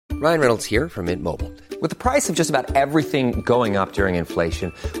Ryan Reynolds here from Mint Mobile. With the price of just about everything going up during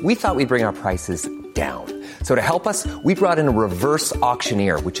inflation, we thought we'd bring our prices down. So to help us, we brought in a reverse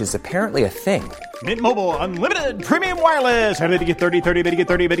auctioneer, which is apparently a thing. Mint Mobile Unlimited Premium Wireless. How to get 30, 30, bit to get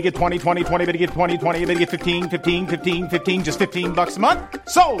 30, bit to get 20, 20, 20, bit to get 20, 20, bit to get 15, 15, 15, 15, just $15 a month?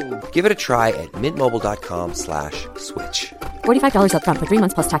 Sold! Give it a try at mintmobile.com/switch. $45 up front for 3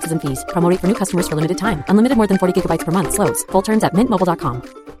 months plus taxes and fees. Promo rate for new customers for limited time. Unlimited more than 40 gigabytes per month. Slows full terms at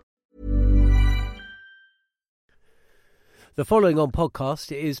mintmobile.com. The following on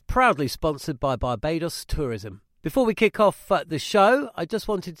podcast is proudly sponsored by Barbados Tourism. Before we kick off the show, I just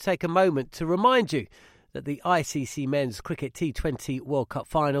wanted to take a moment to remind you that the ICC Men's Cricket T20 World Cup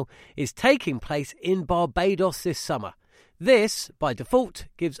Final is taking place in Barbados this summer. This, by default,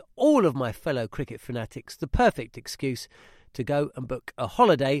 gives all of my fellow cricket fanatics the perfect excuse to go and book a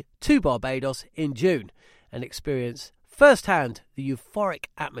holiday to Barbados in June and experience firsthand the euphoric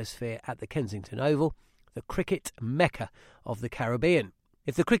atmosphere at the Kensington Oval, the cricket mecca of the Caribbean.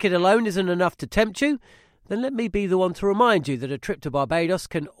 If the cricket alone isn't enough to tempt you, then let me be the one to remind you that a trip to Barbados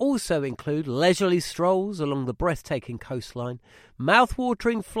can also include leisurely strolls along the breathtaking coastline,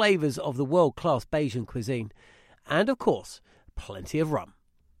 mouth-watering flavours of the world-class Bajan cuisine, and, of course, plenty of rum.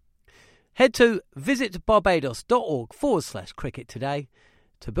 Head to visitbarbados.org/cricket today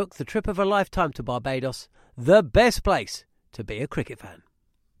to book the trip of a lifetime to Barbados, the best place to be a cricket fan.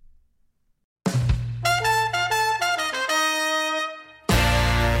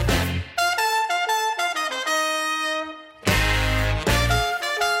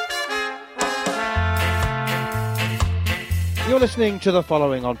 You're listening to the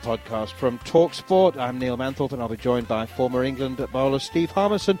following on podcast from TalkSport. I'm Neil Manthorpe and I'll be joined by former England bowler Steve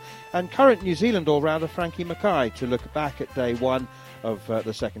Harmison and current New Zealand all-rounder Frankie Mackay to look back at day one of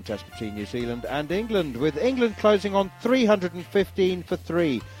the second test between New Zealand and England, with England closing on 315 for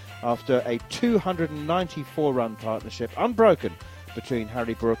 3 after a 294-run partnership, unbroken, between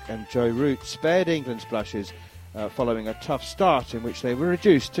Harry Brook and Joe Root spared England's blushes following a tough start in which they were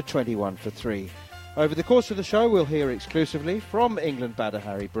reduced to 21 for 3. Over the course of the show, we'll hear exclusively from England batter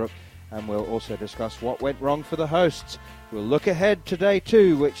Harry Brook, and we'll also discuss what went wrong for the hosts. We'll look ahead to day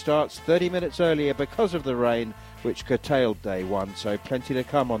two, which starts 30 minutes earlier because of the rain, which curtailed day one, so plenty to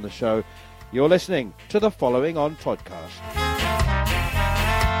come on the show. You're listening to the following on podcast.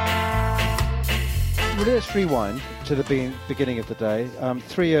 Well, let's rewind to the beginning of the day.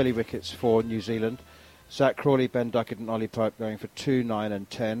 3 early wickets for New Zealand. Zach Crawley, Ben Duckett and Ollie Pope going for 2, 9 and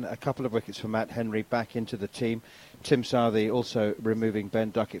 10. A couple of wickets for Matt Henry back into the team. Tim Southey also removing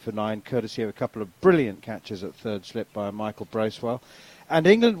Ben Duckett for 9, courtesy of a couple of brilliant catches at third slip by Michael Bracewell. And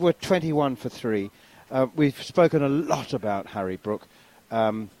England were 21 for 3. We've spoken a lot about Harry Brook,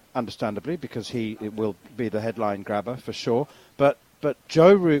 understandably, because he will be the headline grabber for sure. But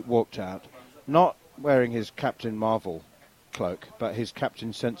Joe Root walked out, not wearing his Captain Marvel cloak, but his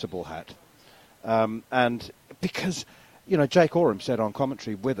Captain Sensible hat. And because, Jake Oram said on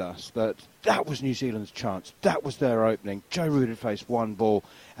commentary with us that was New Zealand's chance. That was their opening. Joe Root had faced one ball.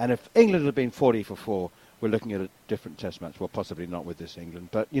 And if England had been 40 for 4, we're looking at a different test match. Well, possibly not with this England.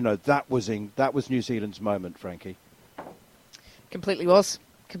 But, that was New Zealand's moment, Frankie. Completely was.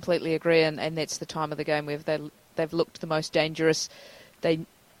 Completely agree. And that's the time of the game where they've looked the most dangerous. They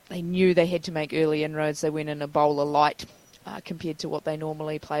knew they had to make early inroads. They went in a bowler light compared to what they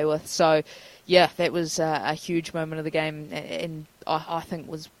normally play with. So, yeah, that was a huge moment of the game, and I think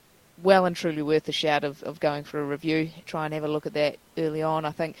was well and truly worth a shout of going for a review, try and have a look at that early on. I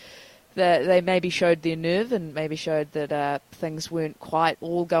think that they maybe showed their nerve and maybe showed that things weren't quite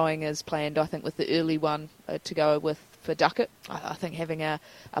all going as planned. I think with the early one to go with for Duckett, I think having a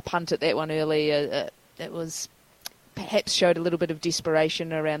punt at that one early, it was perhaps showed a little bit of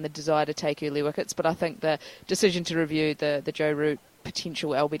desperation around the desire to take early wickets, but I think the decision to review the Joe Root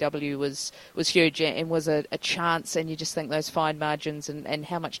potential LBW was huge and was a chance, and you just think those fine margins and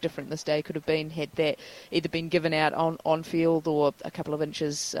how much different this day could have been had that either been given out on field or a couple of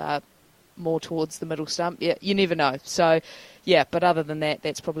inches more towards the middle stump. Yeah, you never know. So, yeah, but other than that,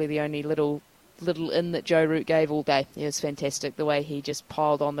 that's probably the only little in that Joe Root gave all day. It was fantastic the way he just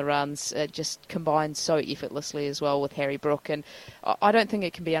piled on the runs. It just combined so effortlessly as well with Harry Brook, and I don't think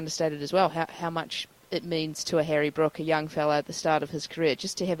it can be understated as well how much it means to a Harry Brook, a young fella at the start of his career,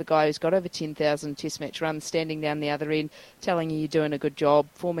 just to have a guy who's got over 10,000 test match runs standing down the other end, telling you you're doing a good job,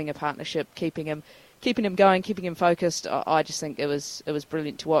 forming a partnership, keeping him keeping him going, keeping him focused. I just think it was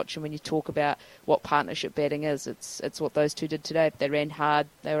brilliant to watch. And when you talk about what partnership batting is, it's what those two did today. They ran hard.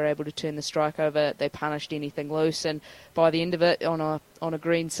 They were able to turn the strike over. They punished anything loose. And by the end of it, on a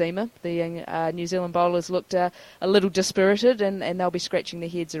green seamer, the New Zealand bowlers looked a little dispirited, and they'll be scratching their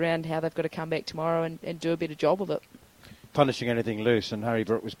heads around how they've got to come back tomorrow and do a better job of it. Punishing anything loose, and Harry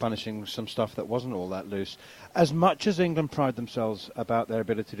Brook was punishing some stuff that wasn't all that loose. As much as England pride themselves about their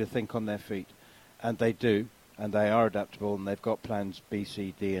ability to think on their feet, and they do, and they are adaptable, and they've got plans B,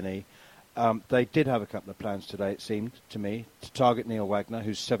 C, D and E, they did have a couple of plans today, it seemed to me, to target Neil Wagner,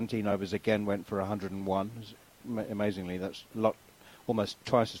 whose 17 overs again went for 101. Amazingly, that's a lot, almost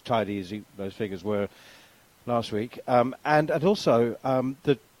twice as tidy as those figures were last week. And also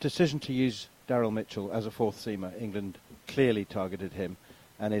the decision to use Daryl Mitchell as a fourth seamer. England clearly targeted him,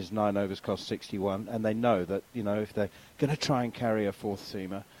 and his 9 overs cost 61. And they know that, if they're going to try and carry a fourth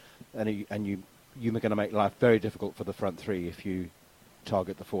seamer, and you're going to make life very difficult for the front three if you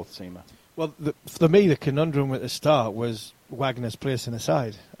target the fourth seamer. Well, for me, the conundrum at the start was Wagner's place in the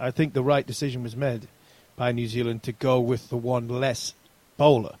side. I think the right decision was made by New Zealand to go with the one less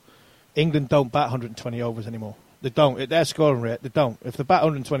bowler. England don't bat 120 overs anymore. They don't. At their scoring rate, they don't. If they bat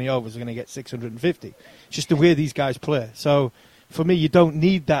 120 overs, they're going to get 650. It's just the way these guys play. So, for me, you don't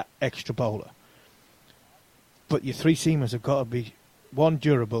need that extra bowler. But your three seamers have got to be, one,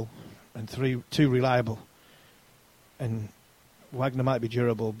 durable, and two, reliable. And Wagner might be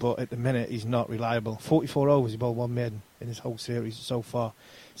durable, but at the minute, he's not reliable. 44 overs, he bowled one maiden in his whole series so far.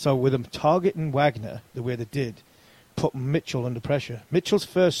 So, with them targeting Wagner the way they did, put Mitchell under pressure. Mitchell's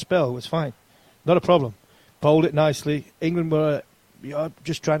first spell was fine. Not a problem. Bowled it nicely. England were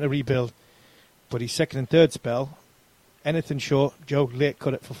just trying to rebuild. But his second and third spell, anything short, Joe late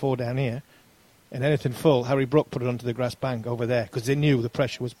cut it for 4 down here. And anything full, Harry Brook put it onto the grass bank over there because they knew the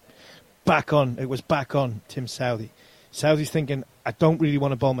pressure was back on. It was back on Tim Southee. Southee's thinking, I don't really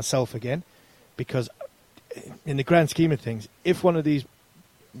want to bowl myself again because in the grand scheme of things, if one of these,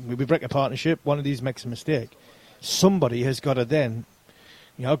 we break a partnership, one of these makes a mistake, somebody has got to then,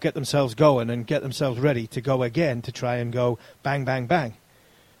 get themselves going and get themselves ready to go again to try and go bang, bang, bang.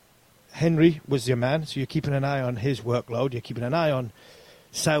 Henry was your man, so you're keeping an eye on his workload. You're keeping an eye on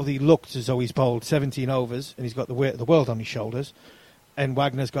Southee. Looked as though he's bowled 17 overs and he's got the weight of the world on his shoulders. And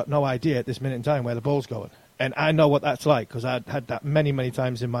Wagner's got no idea at this minute in time where the ball's going. And I know what that's like because I've had that many, many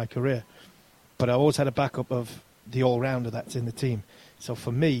times in my career. But I always had a backup of the all-rounder that's in the team. So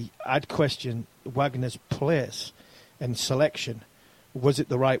for me, I'd question Wagner's place and selection. Was it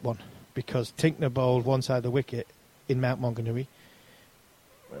the right one? Because Tinkner bowled one side of the wicket in Mount Maunganui.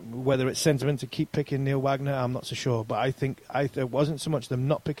 Whether it's sentiment to keep picking Neil Wagner, I'm not so sure. But I think it wasn't so much them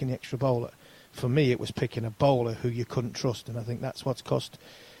not picking the extra bowler. For me, it was picking a bowler who you couldn't trust. And I think that's what's cost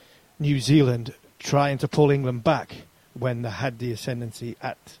New Zealand trying to pull England back when they had the ascendancy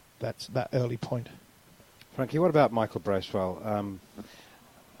at that early point. Frankie, what about Michael Bracewell?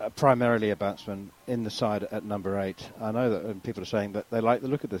 Primarily a batsman in the side at number 8. I know that people are saying that they like the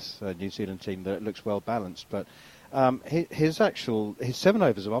look of this New Zealand team, that it looks well balanced, but his 7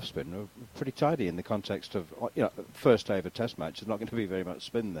 overs of off spin were pretty tidy in the context of first day of a Test match. There's not going to be very much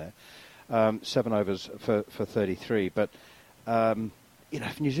spin there. 7 overs for 33, but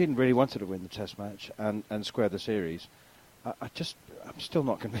if New Zealand really wanted to win the Test match and square the series, I'm still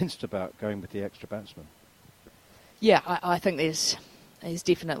not convinced about going with the extra batsman. Yeah, I think there's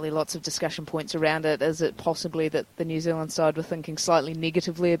definitely lots of discussion points around it. Is it possibly that the New Zealand side were thinking slightly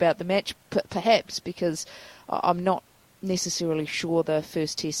negatively about the match? Perhaps, because I'm not necessarily sure the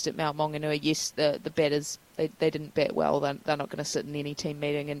first test at Mount Maunganui, yes, the batters, they didn't bat well. They're not going to sit in any team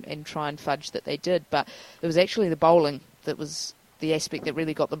meeting and try and fudge that they did. But it was actually the bowling that was the aspect that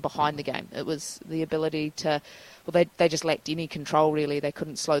really got them behind the game. It was the ability to, they just lacked any control, really. They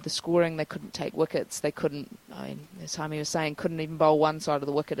couldn't slow the scoring. They couldn't take wickets. They couldn't, as Jaime was saying, couldn't even bowl one side of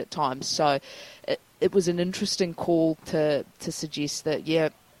the wicket at times. So it was an interesting call to suggest that,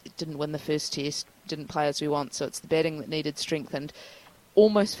 it didn't win the first test, didn't play as we want, so it's the batting that needed strengthened.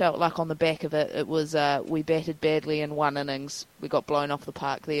 Almost felt like on the back of it was we batted badly in one innings. We got blown off the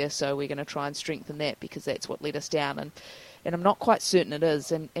park there, so we're going to try and strengthen that because that's what let us down. And I'm not quite certain it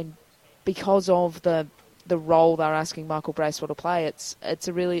is. And because of the role they're asking Michael Bracewell to play, it's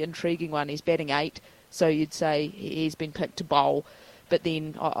a really intriguing one. He's batting 8, so you'd say he's been picked to bowl. But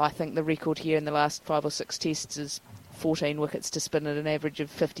then I think the record here in the last 5 or 6 tests is 14 wickets to spin at an average of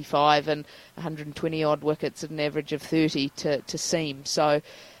 55 and 120-odd wickets at an average of 30 to seam. So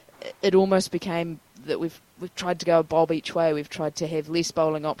it almost became that we've tried to go a bob each way. We've tried to have less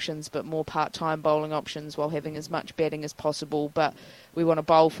bowling options but more part-time bowling options while having as much batting as possible. But we want to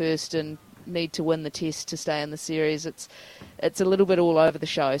bowl first and need to win the test to stay in the series. It's a little bit all over the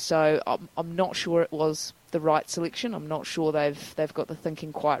show. So I'm not sure it was the right selection. I'm not sure they've got the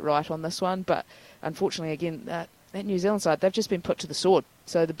thinking quite right on this one. But unfortunately, again, that New Zealand side, they've just been put to the sword.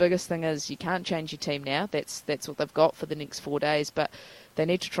 So the biggest thing is you can't change your team now. That's what they've got for the next 4 days. But they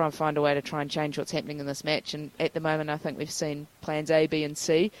need to try and find a way to try and change what's happening in this match. And at the moment, I think we've seen plans A, B, and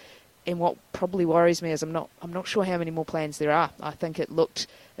C. And what probably worries me is I'm not sure how many more plans there are. I think it looked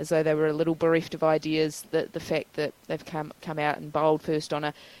as though they were a little bereft of ideas. That the fact that they've come out and bowled first on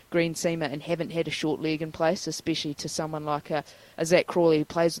a green seamer and haven't had a short leg in place, especially to someone like a Zach Crawley who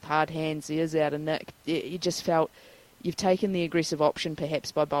plays with hard hands, he is out of nick. You just felt you've taken the aggressive option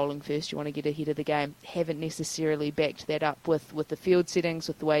perhaps by bowling first. You want to get ahead of the game. Haven't necessarily backed that up with the field settings,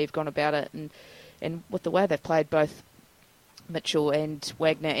 with the way you've gone about it, and with the way they've played both Mitchell and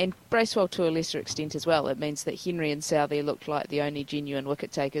Wagner, and Bracewell to a lesser extent as well. It means that Henry and Southey looked like the only genuine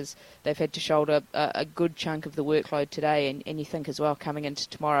wicket takers. They've had to shoulder a good chunk of the workload today, and you think as well coming into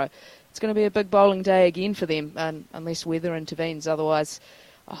tomorrow, it's going to be a big bowling day again for them, unless weather intervenes. Otherwise,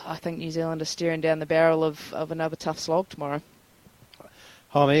 I think New Zealand are staring down the barrel of another tough slog tomorrow.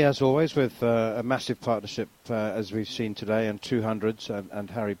 Harmy, as always, with a massive partnership, as we've seen today, and 200s, and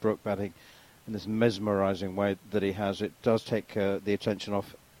Harry Brook batting in this mesmerising way that he has. It does take the attention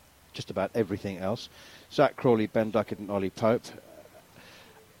off just about everything else. Zach Crawley, Ben Duckett and Ollie Pope.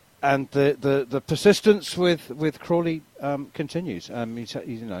 And the persistence with Crawley continues. He's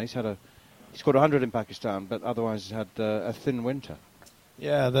scored 100 in Pakistan, but otherwise he's had a thin winter.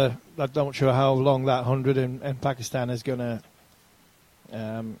 Yeah, I'm not sure how long that 100 in Pakistan is going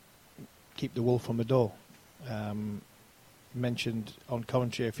to keep the wolf from the door. Mentioned on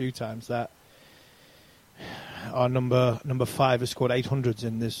commentary a few times that our number 5 has scored 800s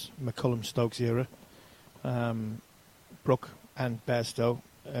in this McCullum-Stokes era. Brook and Bairstow,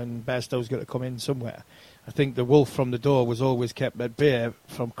 and Bairstow's got to come in somewhere. I think the wolf from the door was always kept at bay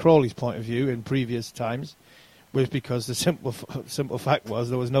from Crawley's point of view in previous times, was because the simple fact was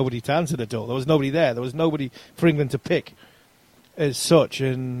there was nobody to answer the door. There was nobody there. There was nobody for England to pick as such,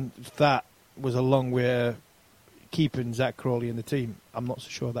 and that was a long way keeping Zach Crawley in the team. I'm not so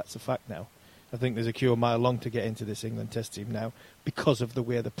sure that's a fact now. I think there's a queue a mile long to get into this England Test team now because of the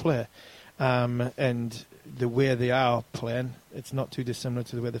way they play. And the way they are playing, it's not too dissimilar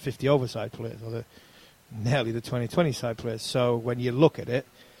to the way the 50-over side plays, or nearly the 2020 side plays. So when you look at it,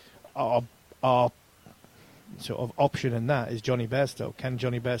 our sort of option in that is Johnny Bairstow. Can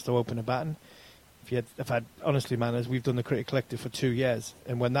Johnny Bairstow open a baton? Honestly, man, as we've done the Cricket Collective for 2 years,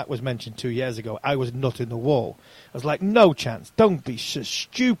 and when that was mentioned 2 years ago, I was nutting the wall. I was like, no chance, don't be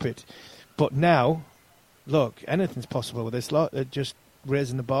stupid. But now, look, anything's possible with this lot. They're just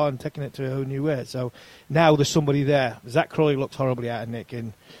raising the bar and taking it to a whole new way. So now there's somebody there. Zach Crawley looked horribly out of nick,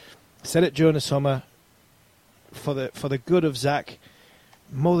 and said it during the summer, for the good of Zach,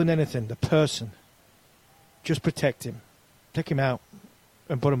 more than anything, the person, just protect him. Take him out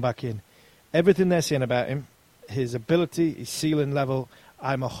and put him back in. Everything they're saying about him, his ability, his ceiling level,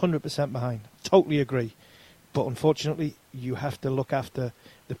 I'm 100% behind. Totally agree. But unfortunately, you have to look after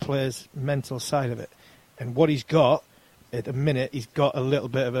the player's mental side of it. And what he's got at the minute, he's got a little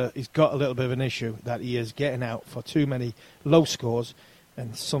bit of an issue that he is getting out for too many low scores,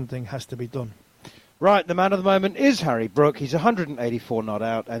 and something has to be done. Right, the man of the moment is Harry Brook. He's 184 not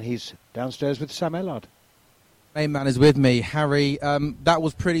out, and he's downstairs with Sam Ellard. Main man is with me, Harry. That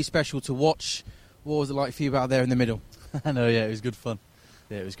was pretty special to watch. What was it like for you out there in the middle? I know, yeah, it was good fun.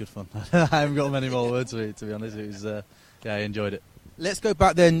 Yeah, it was good fun. I haven't got many more words for it, to be honest. It was, I enjoyed it. Let's go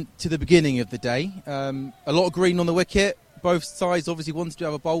back then to the beginning of the day. A lot of green on the wicket. Both sides obviously wanted to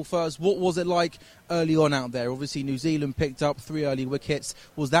have a bowl first. What was it like early on out there? Obviously, New Zealand picked up 3 early wickets.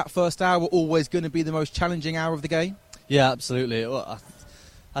 Was that first hour always going to be the most challenging hour of the game? Yeah, absolutely. Well,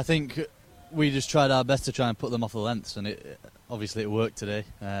 I think we just tried our best to try and put them off the lengths, and obviously it worked today.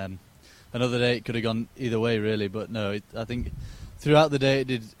 Another day it could have gone either way, really, but no, I think throughout the day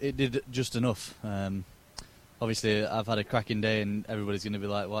it did just enough. Obviously, I've had a cracking day, and everybody's going to be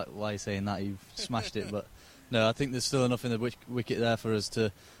like, why are you saying that? You've smashed it. But no, I think there's still enough in the wicket there for us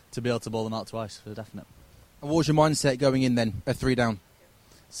to be able to bowl them out twice, for definite. And what was your mindset going in then, at 3 down?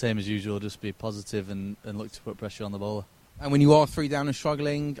 Same as usual, just be positive and look to put pressure on the bowler. And when you are 3 down and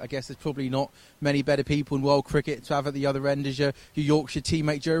struggling, I guess there's probably not many better people in world cricket to have at the other end as your Yorkshire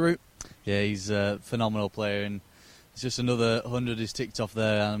teammate Joe Root. Yeah, he's a phenomenal player, and it's just another 100 he's ticked off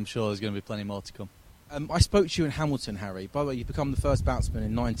there, and I'm sure there's going to be plenty more to come. I spoke to you in Hamilton, Harry. By the way, you've become the first batsman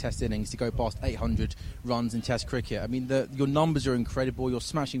in 9 Test innings to go past 800 runs in Test cricket. I mean, your numbers are incredible. You're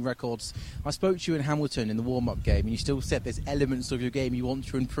smashing records. I spoke to you in Hamilton in the warm-up game, and you still said there's elements of your game you want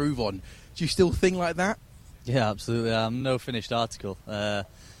to improve on. Do you still think like that? Yeah, absolutely. I'm no finished article.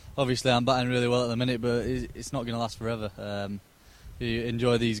 Obviously, I'm batting really well at the minute, but it's not going to last forever. You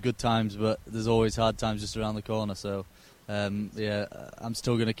enjoy these good times, but there's always hard times just around the corner. So, yeah, I'm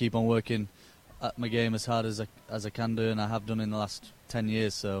still going to keep on working at my game as hard as I can do, and I have done in the last 10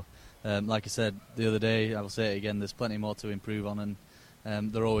 years. So, like I said the other day, I will say it again, there's plenty more to improve on,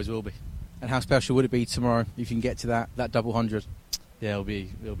 and there always will be. And how special would it be tomorrow if you can get to that double 100? Yeah, it'll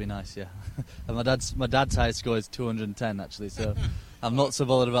be nice, yeah. And my dad's highest score is 210, actually, so I'm not so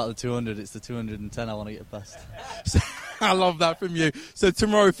bothered about the 200, it's the 210 I want to get past. I love that from you. So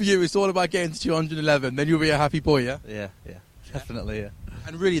tomorrow for you, it's all about getting to 211, then you'll be a happy boy, yeah? Yeah, definitely, yeah.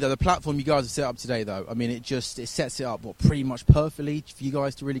 And really, though, the platform you guys have set up today, though, I mean, it sets it up, pretty much perfectly for you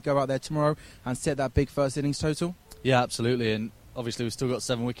guys to really go out there tomorrow and set that big first innings total? Yeah, absolutely, and obviously we've still got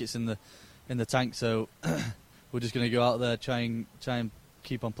 7 wickets in the tank, so we're just going to go out there, try and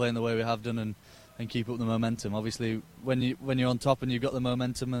keep on playing the way we have done and keep up the momentum. Obviously, when you're on top and you've got the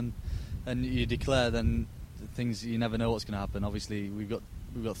momentum and you declare, then things, you never know what's going to happen. Obviously, we've got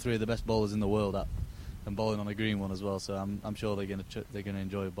 3 of the best bowlers in the world and bowling on a green one as well, so I'm sure they're going to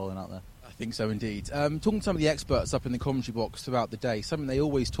enjoy bowling out there. I think so indeed. Talking to some of the experts up in the commentary box throughout the day, something they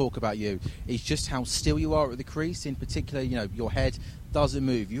always talk about you is just how still you are at the crease. In particular, your head doesn't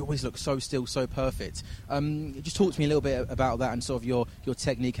move. You always look so still, so perfect. Just talk to me a little bit about that and sort of your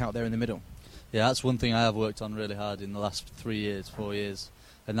technique out there in the middle. Yeah, that's one thing I have worked on really hard in the last 4 years,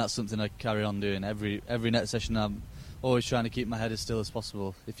 and that's something I carry on doing. Every net session, I'm always trying to keep my head as still as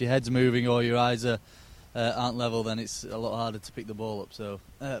possible. If your head's moving or your eyes aren't level, then it's a lot harder to pick the ball up. So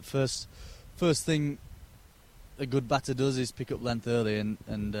first thing a good batter does is pick up length early,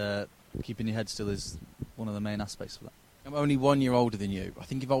 and keeping your head still is one of the main aspects of that. I'm only 1 year older than you. I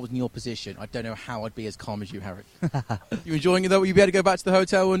think if I was in your position, I don't know how I'd be as calm as you, Harry. You enjoying it though? Will you be able to go back to the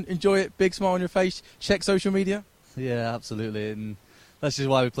hotel and enjoy it? Big smile on your face, check social media? Yeah, absolutely, and that's just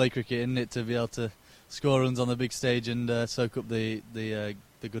why we play cricket, isn't it? To be able to score runs on the big stage and soak up the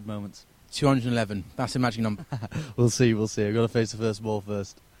good moments. 211, that's a magic number. We'll see. I've got to face the first ball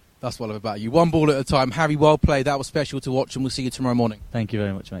first. That's what I love about you. 1 ball at a time. Harry, well played. That was special to watch, and we'll see you tomorrow morning. Thank you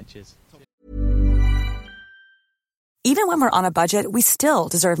very much, mate. Cheers. Even when we're on a budget, we still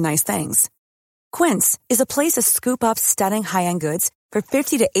deserve nice things. Quince is a place to scoop up stunning high-end goods for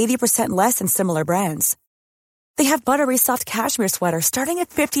 50 to 80% less than similar brands. They have buttery soft cashmere sweaters starting at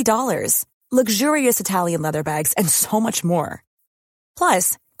 $50, luxurious Italian leather bags, and so much more.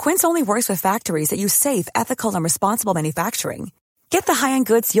 Plus, Quince only works with factories that use safe, ethical, and responsible manufacturing. Get the high-end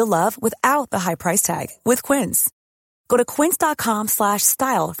goods you'll love without the high price tag with Quince. Go to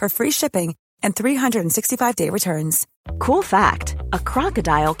quince.com/style for free shipping and 365-day returns. Cool fact, a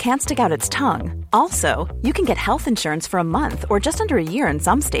crocodile can't stick out its tongue. Also, you can get health insurance for a month or just under a year in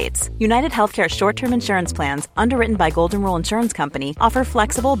some states. United Healthcare short-term insurance plans, underwritten by Golden Rule Insurance Company, offer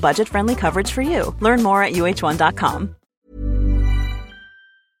flexible, budget-friendly coverage for you. Learn more at uh1.com.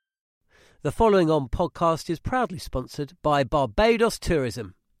 The following on podcast is proudly sponsored by Barbados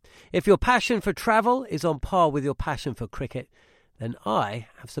Tourism. If your passion for travel is on par with your passion for cricket, then I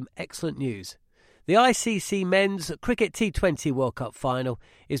have some excellent news. The ICC Men's Cricket T20 World Cup Final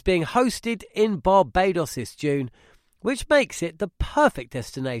is being hosted in Barbados this June, which makes it the perfect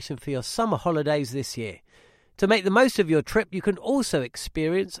destination for your summer holidays this year. To make the most of your trip, you can also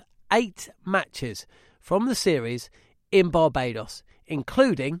experience 8 matches from the series in Barbados,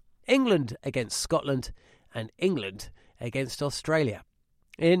 including England against Scotland and England against Australia.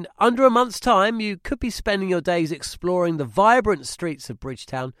 In under a month's time, you could be spending your days exploring the vibrant streets of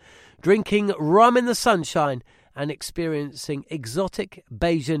Bridgetown, drinking rum in the sunshine and experiencing exotic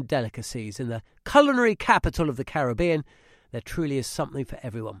Bajan delicacies. In the culinary capital of the Caribbean, there truly is something for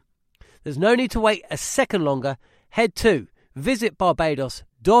everyone. There's no need to wait a second longer. Head to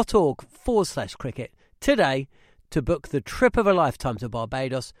visitbarbados.org/cricket today to book the trip of a lifetime to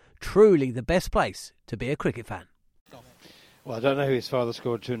Barbados, truly the best place to be a cricket fan. Well, I don't know who his father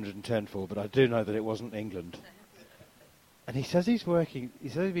scored 210 for, but I do know that it wasn't England. And he says he's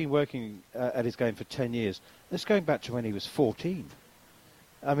been working at his game for 10 years. That's going back to when he was 14.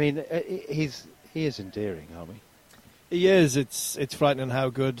 I mean, he is endearing, aren't we? He is. It's frightening how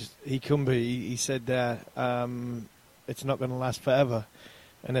good he can be. He said there, it's not going to last forever.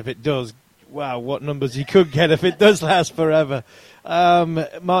 And if it does, wow, what numbers he could get if it does last forever.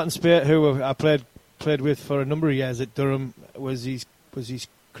 Martin Speart, who I played with for a number of years at Durham, was his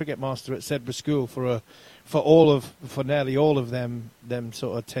cricket master at Sedbergh School for nearly all of them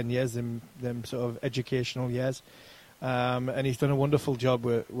sort of 10 years, them sort of educational years. And he's done a wonderful job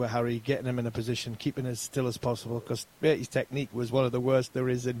with Harry, getting him in a position, keeping as still as possible, because his technique was one of the worst there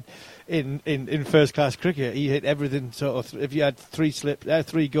is in first-class cricket. He hit everything sort of. If you had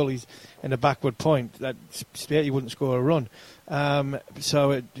three gullies and a backward point, that he wouldn't score a run.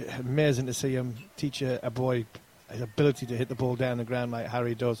 So it's amazing to see him teach a boy his ability to hit the ball down the ground like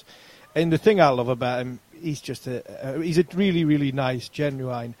Harry does. And the thing I love about him, he's a really, really nice,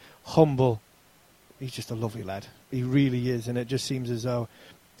 genuine, humble. He's just a lovely lad. He really is, and it just seems as though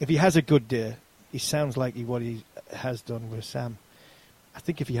if he has a good day, he sounds like what he has done with Sam. I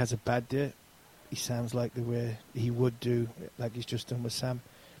think if he has a bad day, he sounds like the way he would do, like he's just done with Sam.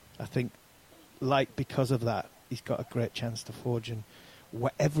 I think, because of that, he's got a great chance to forge in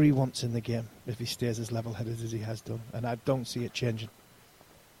whatever he wants in the game if he stays as level-headed as he has done, and I don't see it changing.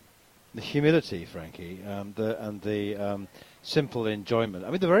 The humility, Frankie, and the simple enjoyment.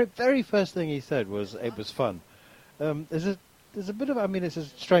 I mean, the very, very first thing he said was it was fun. There's a bit of, I mean, it's a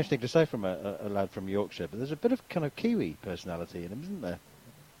strange thing to say from a lad from Yorkshire, but there's a bit of kind of Kiwi personality in him, isn't there?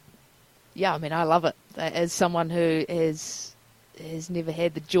 Yeah, I mean, I love it. As someone who has never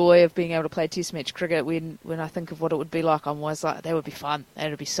had the joy of being able to play Test match cricket, when I think of what it would be like, I'm always like, that would be fun. It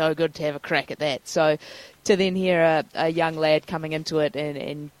would be so good to have a crack at that. So to then hear a young lad coming into it,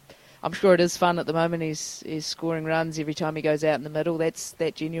 and I'm sure it is fun at the moment. He's scoring runs every time he goes out in the middle.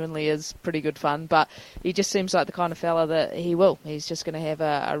 That genuinely is pretty good fun. But he just seems like the kind of fella that he's just going to have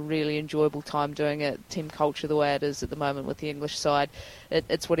a really enjoyable time doing it. Team culture the way it is at the moment with the English side,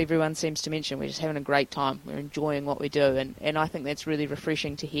 it's what everyone seems to mention. We're just having a great time. We're enjoying what we do, and I think that's really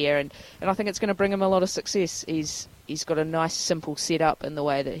refreshing to hear. And I think it's going to bring him a lot of success. He's got a nice, simple setup in the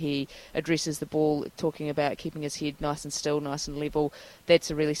way that he addresses the ball, talking about keeping his head nice and still, nice and level.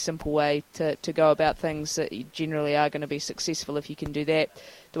 That's a really simple way to go about things that generally are going to be successful if you can do that.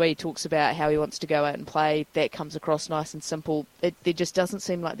 The way he talks about how he wants to go out and play, that comes across nice and simple. There just doesn't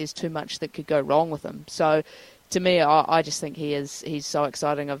seem like there's too much that could go wrong with him. So to me, I just think he's so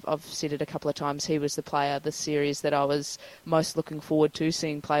exciting. I've said it a couple of times. He was the player this series that I was most looking forward to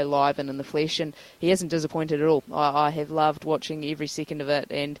seeing play live and in the flesh, and he hasn't disappointed at all. I have loved watching every second of it,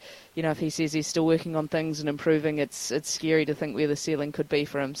 and if he says he's still working on things and improving, it's scary to think where the ceiling could be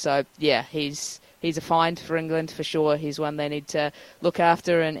for him. So yeah, he's a find for England for sure. He's one they need to look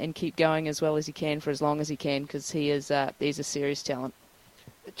after and keep going as well as he can for as long as he can, because he's a serious talent.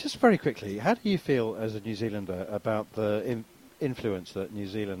 Just very quickly, how do you feel as a New Zealander about the influence that New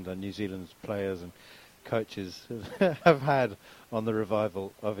Zealand and New Zealand's players and coaches have had on the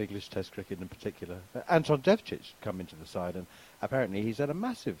revival of English Test cricket in particular? Anton Devcic come into the side, and apparently he's had a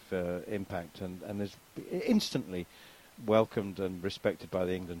massive impact and is instantly welcomed and respected by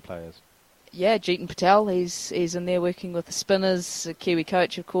the England players. Yeah, Jeetan Patel, he's in there working with the spinners, a Kiwi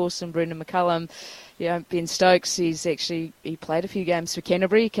coach, of course, and Brendan McCullum. Ben Stokes, he played a few games for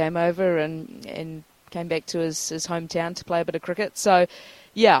Canterbury, came over and came back to his hometown to play a bit of cricket. So,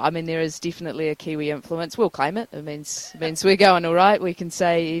 yeah, I mean, there is definitely a Kiwi influence. We'll claim it. It means we're going all right. We can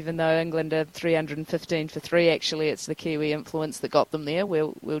say, even though England are 315 for 3, actually it's the Kiwi influence that got them there.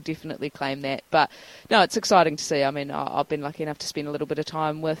 We'll definitely claim that. But, no, it's exciting to see. I mean, I've been lucky enough to spend a little bit of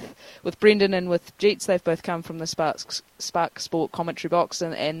time with Brendan and with Jeets. They've both come from the Spark Sport commentary box,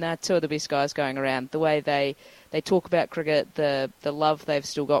 and they're two of the best guys going around. The way they talk about cricket, the love they've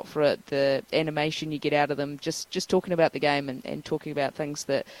still got for it, the animation you get out of them, just talking about the game and talking about things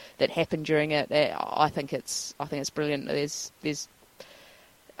that happen during it. I think it's brilliant. It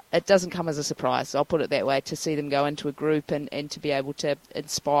doesn't come as a surprise, I'll put it that way, to see them go into a group and to be able to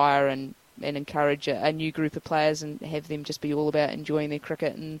inspire and encourage a new group of players and have them just be all about enjoying their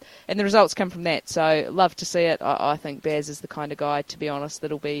cricket, and the results come from that. So love to see it. I think Baz is the kind of guy, to be honest,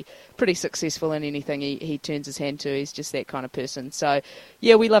 that'll be pretty successful in anything he turns his hand to. He's just that kind of person. So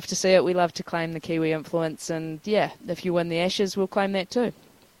yeah, we love to see it. We love to claim the Kiwi influence, and yeah, if you win the Ashes, we'll claim that too.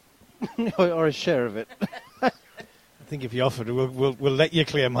 Or a share of it. I think if you offered it, we'll let you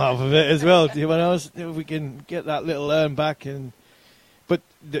claim half of it as well. If we can get that little earn back. But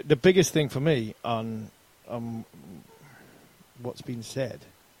the biggest thing for me on what's been said,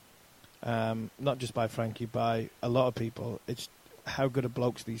 not just by Frankie, by a lot of people, it's how good of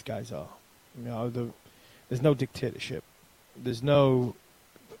blokes these guys are. There's no dictatorship. There's no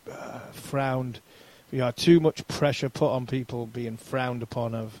frowned. Too much pressure put on people being frowned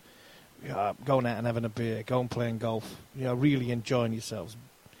upon of going out and having a beer, going playing golf, really enjoying yourselves.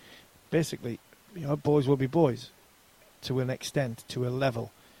 Basically, boys will be boys to an extent, to a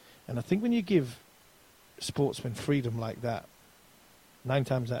level. And I think when you give sportsmen freedom like that, 9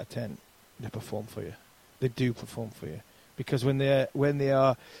 times out of 10, they perform for you. They do perform for you. Because when they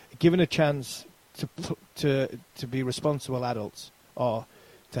are given a chance to be responsible adults, or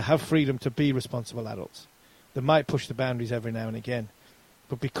to have freedom to be responsible adults, they might push the boundaries every now and again.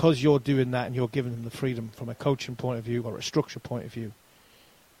 But because you're doing that and you're giving them the freedom from a coaching point of view or a structure point of view,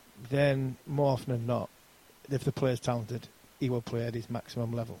 then more often than not, if the player's talented, he will play at his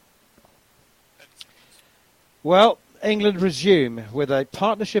maximum level. Well, England resume with a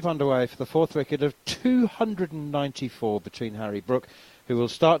partnership underway for the fourth wicket of 294 between Harry Brook, who will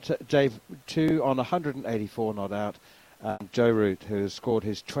start day 2 on 184 not out, and Joe Root, who has scored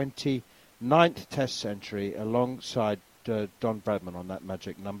his 29th Test century alongside Don Bradman on that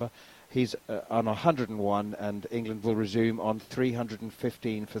magic number. He's on 101, and England will resume on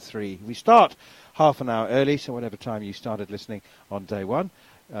 315 for 3. We start half an hour early, so whatever time you started listening on day 1,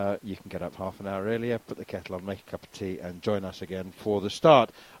 you can get up half an hour earlier, put the kettle on, make a cup of tea, and join us again for the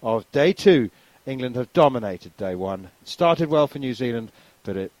start of day 2. England have dominated day 1. It started well for New Zealand,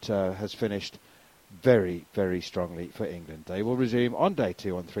 but it has finished very, very strongly for England. They will resume on day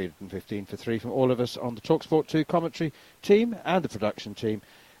 2 on 315 for 3 from all of us on the TalkSport 2 commentary team and the production team.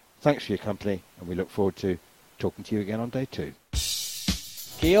 Thanks for your company, and we look forward to talking to you again on day 2.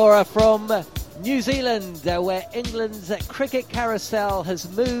 Kia ora from New Zealand, where England's cricket carousel has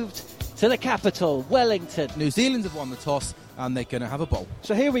moved to the capital, Wellington. New Zealand have won the toss, and they're going to have a bowl.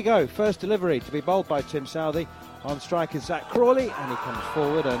 So here we go. First delivery to be bowled by Tim Southee. On strike is Zach Crawley, and he comes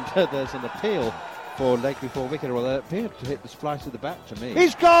forward, and there's an appeal for leg before wicket. Well, it appeared to hit the splice of the bat to me.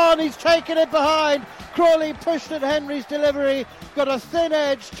 He's gone, he's taken it behind. Crawley pushed at Henry's delivery, got a thin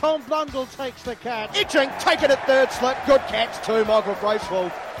edge. Tom Blundell takes the catch. Itching, taken at third slip. Good catch too, Michael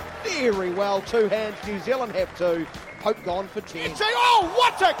Bracewell. Very well, 2 hands, New Zealand have 2. Pope gone for 10. Itching, oh,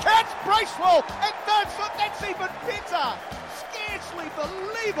 what a catch, Bracewell at third slip. That's even better. Scarcely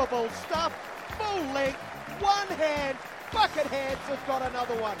believable stuff. Full length, 1 hand. Bucket Hands has got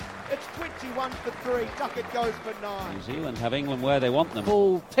another one. It's 21 for 3. Duckett goes for 9. New Zealand have England where they want them.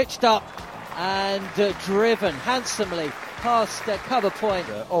 Ball pitched up and driven handsomely past cover point.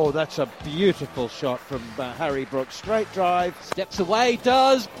 Oh, that's a beautiful shot from Harry Brook. Straight drive. Steps away,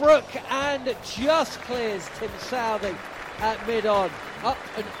 does Brook, and just clears Tim Southee at mid-on. Up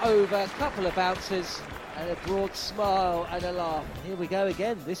and over, a couple of bounces, and a broad smile and a laugh. Here we go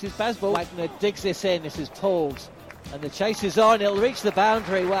again. This is Bazball. Wagner digs this in. This is pulled. And the chase is on, it'll reach the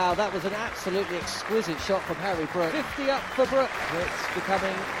boundary. Wow, that was an absolutely exquisite shot from Harry Brook. 50 up for Brook. It's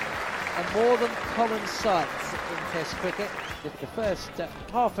becoming a more than common sight in Test cricket. The first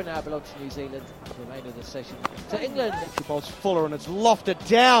half an hour belongs to New Zealand, the remainder of the session to England. The ball's Fuller, and it's lofted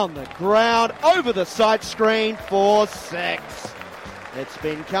down the ground, over the side screen for 6. It's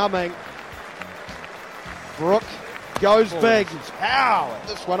been coming. Brook goes big. How?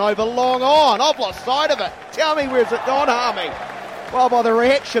 This one over long on. I've lost sight of it. Tell me, where's it gone, Harmy? Well, by the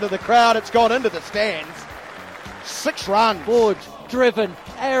reaction of the crowd, it's gone into the stands. 6 runs. Forward, driven,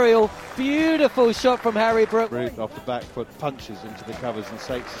 aerial, beautiful shot from Harry Brook. Root off the back foot punches into the covers and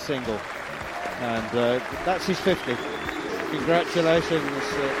takes a single. And that's his 50. Congratulations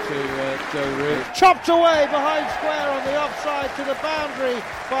to Joe Root. Chopped away behind square on the offside to the boundary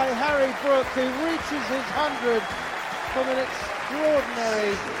by Harry Brook, who reaches his 100. From an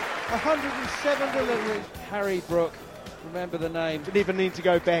extraordinary 107 deliveries. Harry Brook, remember the name. Didn't even need to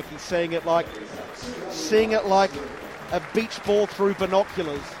go back. He's seeing it like a beach ball through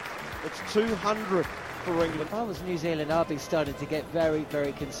binoculars. It's 200 for England. If I was New Zealand, I'd be starting to get very,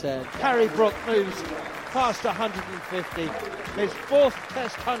 very concerned. Harry Brook moves past 150. His 4th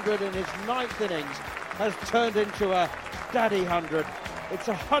Test 100 in his 9th innings has turned into a daddy 100. It's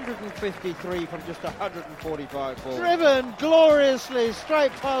 153 from just 145 balls. Driven gloriously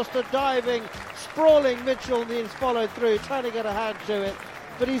straight past a diving, sprawling Mitchell. He's followed through, trying to get a hand to it.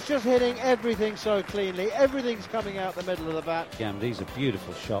 But he's just hitting everything so cleanly. Everything's coming out the middle of the bat. Yeah, these are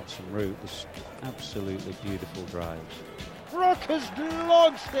beautiful shots from Root. This absolutely beautiful drives. Brook has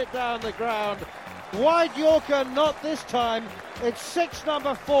launched it down the ground. Wide Yorker, not this time. It's 6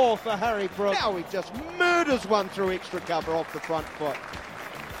 number 4 for Harry Brook. Now he just murders one through extra cover off the front foot.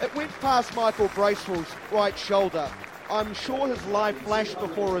 It went past Michael Bracewell's right shoulder. I'm sure his life flashed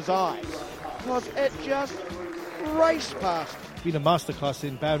before his eyes, because it just raced past. It's been a masterclass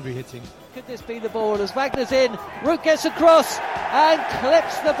in boundary hitting. Could this be the ball as Wagner's in? Root gets across and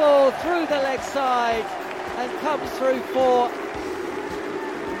clips the ball through the leg side and comes through for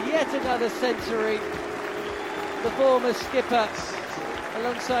yet another century. The former skipper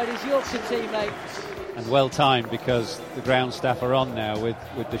alongside his Yorkshire teammate. And well timed, because the ground staff are on now with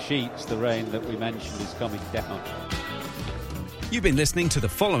the sheets. The rain that we mentioned is coming down. You've been listening to the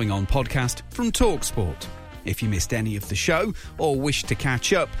Following On podcast from TalkSport. If you missed any of the show or wish to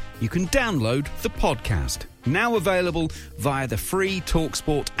catch up, you can download the podcast, now available via the free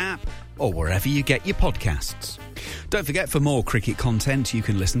TalkSport app or wherever you get your podcasts. Don't forget, for more cricket content, you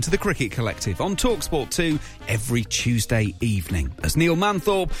can listen to The Cricket Collective on TalkSport 2 every Tuesday evening, as Neil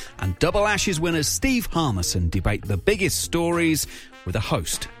Manthorpe and Double Ashes winners Steve Harmison debate the biggest stories with a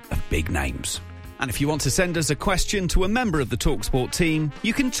host of big names. And if you want to send us a question to a member of the TalkSport team,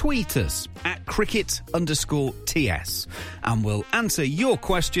 you can tweet us at cricket_TS and we'll answer your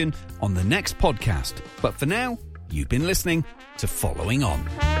question on the next podcast. But for now, you've been listening to Following On.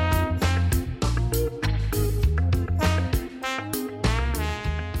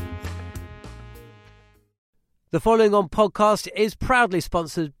 The Following On podcast is proudly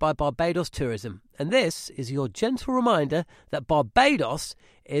sponsored by Barbados Tourism, and this is your gentle reminder that Barbados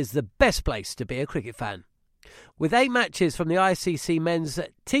is the best place to be a cricket fan. With 8 matches from the ICC Men's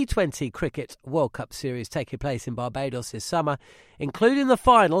T20 Cricket World Cup Series taking place in Barbados this summer, including the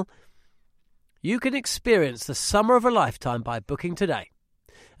final, you can experience the summer of a lifetime by booking today.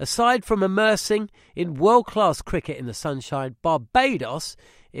 Aside from immersing in world-class cricket in the sunshine, Barbados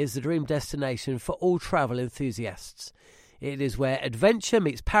is the dream destination for all travel enthusiasts. It is where adventure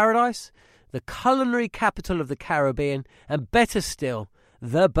meets paradise, the culinary capital of the Caribbean, and better still,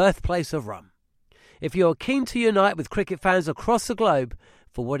 the birthplace of rum. If you're keen to unite with cricket fans across the globe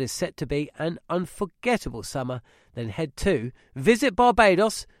for what is set to be an unforgettable summer, then head to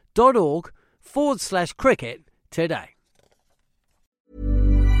visitbarbados.org/cricket today.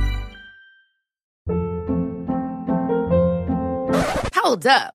 Hold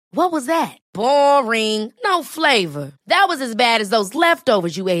up. What was that? Boring. No flavor. That was as bad as those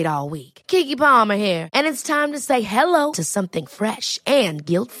leftovers you ate all week. Keke Palmer here, and it's time to say hello to something fresh and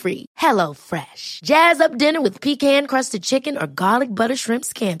guilt-free. HelloFresh. Jazz up dinner with pecan-crusted chicken or garlic butter shrimp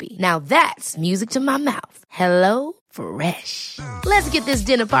scampi. Now that's music to my mouth. HelloFresh. Let's get this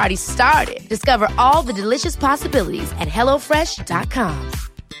dinner party started. Discover all the delicious possibilities at HelloFresh.com.